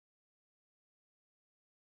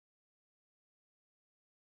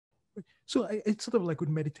So it's sort of like with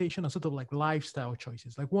meditation and sort of like lifestyle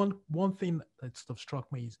choices. Like one thing that sort of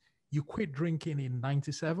struck me is you quit drinking in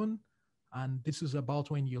 '97, and this is about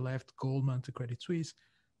when you left Goldman to Credit Suisse.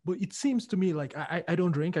 But it seems to me like I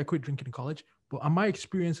don't drink. I quit drinking in college, but my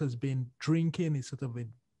experience has been drinking is sort of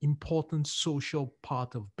an important social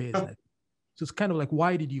part of business. So it's kind of like,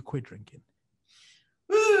 why did you quit drinking?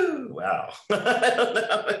 Woo, wow. I don't know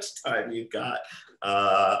how much time you got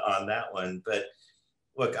on that one. But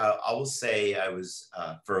look, I will say I was,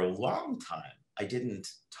 for a long time, I didn't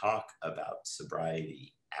talk about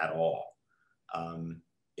sobriety at all.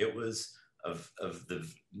 It was of the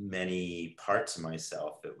many parts of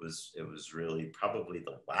myself, it was really probably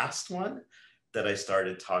the last one that I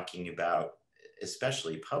started talking about,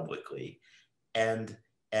 especially publicly. And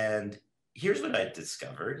and here's what I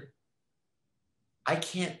discovered. I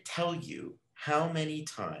can't tell you how many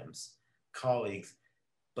times colleagues,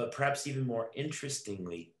 but perhaps even more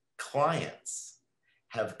interestingly, clients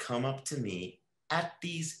have come up to me at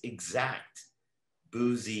these exact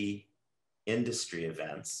boozy industry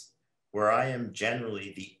events where I am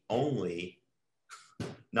generally the only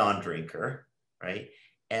non-drinker, right?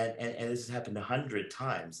 And this has happened 100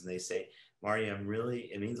 times. And they say, Marty,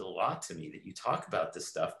 it means a lot to me that you talk about this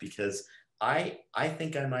stuff because I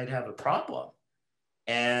think I might have a problem.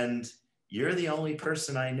 And you're the only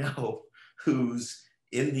person I know who's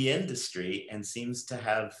in the industry and seems to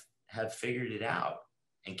have figured it out.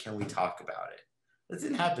 And can we talk about it? It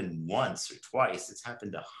didn't happen once or twice. It's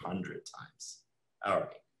happened 100 times. All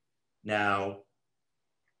right. Now,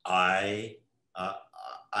 I uh,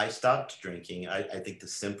 I stopped drinking. I think the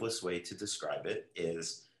simplest way to describe it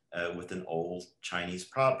is with an old Chinese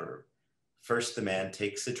proverb. First, the man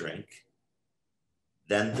takes a drink,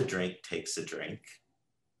 then the drink takes a drink,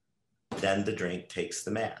 then the drink takes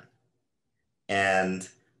the man. And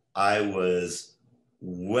I was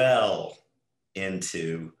well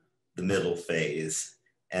into the middle phase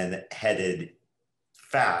and headed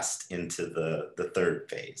fast into the third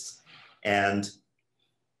phase. And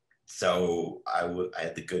so I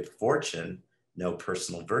had the good fortune, no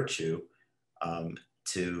personal virtue,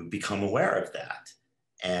 to become aware of that.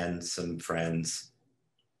 And some friends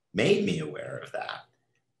made me aware of that.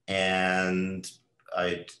 And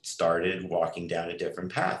I started walking down a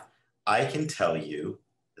different path. I can tell you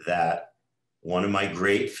that one of my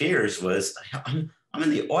great fears was I'm in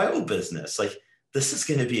the oil business. Like, this is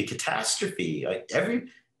going to be a catastrophe. Like,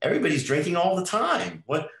 everybody's drinking all the time.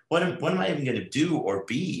 What am I even going to do or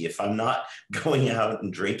be if I'm not going out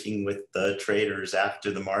and drinking with the traders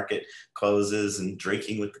after the market closes and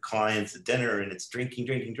drinking with the clients at dinner, and it's drinking,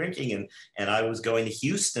 drinking, drinking. And I was going to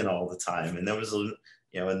Houston all the time. And there was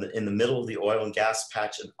in the middle of the oil and gas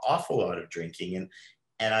patch, an awful lot of drinking.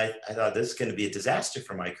 And I thought this is going to be a disaster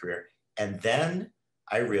for my career. And then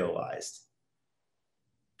I realized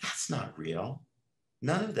that's not real.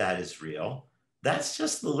 None of that is real. That's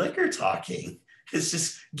just the liquor talking. It's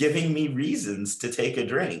just giving me reasons to take a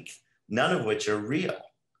drink, none of which are real,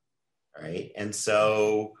 right? And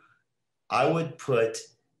so I would put,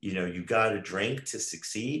 you got to drink to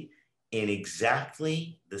succeed in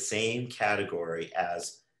exactly the same category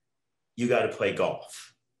as you got to play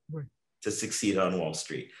golf Right. to succeed on Wall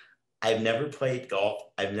Street. I've never played golf.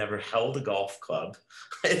 I've never held a golf club.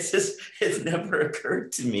 It's never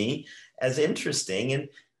occurred to me as interesting.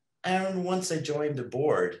 And once I joined the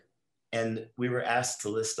board and we were asked to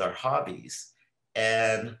list our hobbies,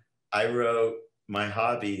 and I wrote my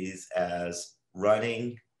hobbies as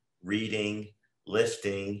running, reading,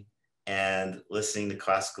 lifting, and listening to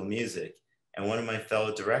classical music. And one of my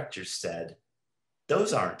fellow directors said,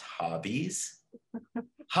 those aren't hobbies.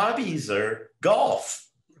 Hobbies are golf.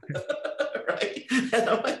 Right? And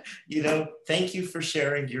I'm like, thank you for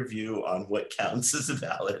sharing your view on what counts as a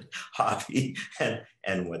valid hobby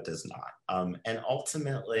and what does not. And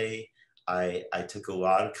ultimately, I took a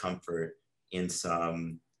lot of comfort in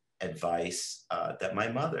some advice that my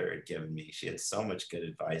mother had given me. She had so much good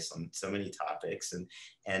advice on so many topics, and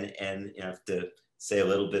I have to say a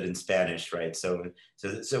little bit in Spanish, right? So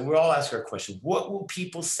we're all asking our question: what will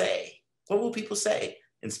people say? What will people say?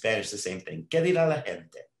 In Spanish, the same thing. ¿Qué dirá la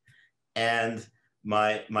gente? And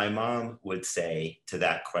my mom would say to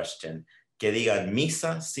that question, que digan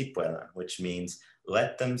misa si puedan, which means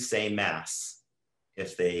let them say mass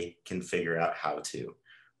if they can figure out how to,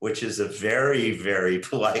 which is a very, very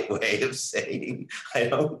polite way of saying, I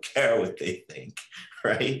don't care what they think,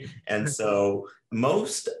 right? And so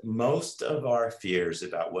most of our fears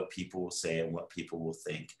about what people will say and what people will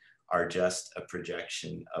think are just a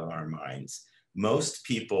projection of our minds. Most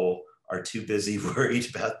people are too busy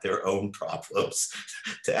worried about their own problems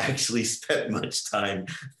to actually spend much time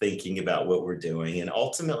thinking about what we're doing. And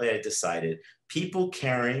ultimately, I decided people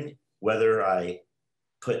caring whether I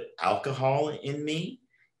put alcohol in me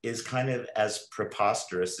is kind of as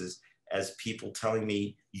preposterous as people telling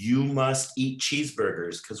me you must eat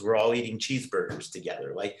cheeseburgers because we're all eating cheeseburgers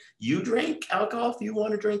together. Like, you drink alcohol if you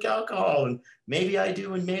want to drink alcohol, and maybe I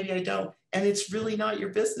do and maybe I don't. And it's really not your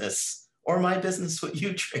business or my business what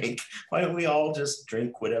you drink. Why don't we all just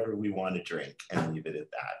drink whatever we want to drink and leave it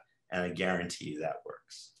at that? And I guarantee you that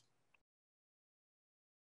works.